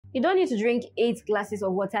You don't need to drink 8 glasses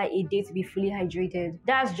of water a day to be fully hydrated.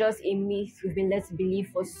 That's just a myth we've been led to believe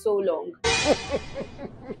for so long.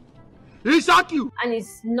 He shock you. And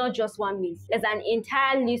it's not just one myth. There's an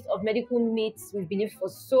entire list of medical myths we've believed for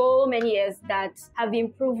so many years that have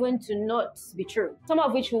been proven to not be true. Some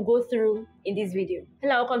of which we'll go through in this video.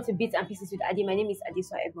 Hello, welcome to Bits and Pieces with Adi. My name is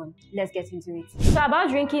Adiswa Egon. Let's get into it. So about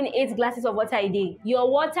drinking 8 glasses of water a day.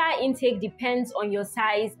 Your water intake depends on your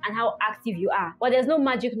size and how active you are. But there's no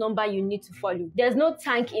magic number you need to follow. There's no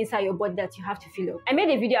tank inside your body that you have to fill up. I made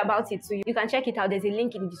a video about it, so you can check it out. There's a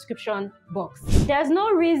link in the description box. There's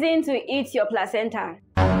no reason to eat your placenta.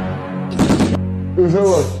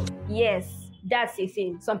 Yes, that's a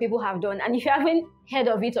thing some people have done. And if you haven't heard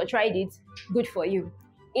of it or tried it, good for you.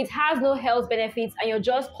 It has no health benefits and you're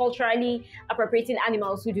just culturally appropriating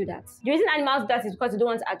animals who do that. The reason animals do that is because they don't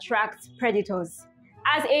want to attract predators.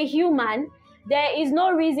 As a human, there is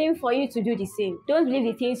no reason for you to do the same. Don't believe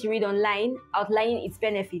the things you read online outlining its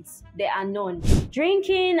benefits. There are none.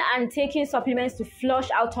 Drinking and taking supplements to flush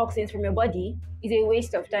out toxins from your body is a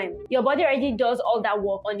waste of time. Your body already does all that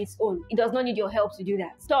work on its own. It does not need your help to do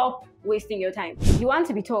that. Stop wasting your time. You want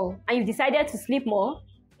to be tall and you've decided to sleep more,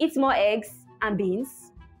 eat more eggs and beans.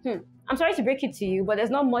 I'm sorry to break it to you, but there's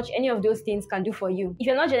not much any of those things can do for you if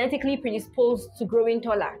you're not genetically predisposed to growing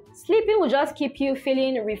taller. Sleeping will just keep you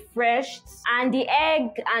feeling refreshed, and the egg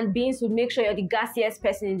and beans will make sure you're the gassiest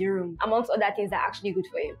person in the room, amongst other things that are actually good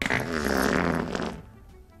for you.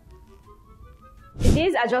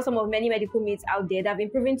 These are just some of many medical myths out there that have been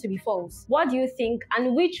proven to be false. What do you think,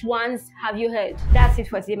 and which ones have you heard? That's it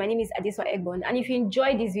for today. My name is Adiswa Egbon, and if you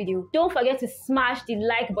enjoyed this video, don't forget to smash the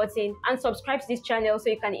like button and subscribe to this channel so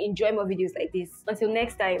you can enjoy more videos like this. Until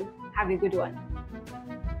next time, have a good one.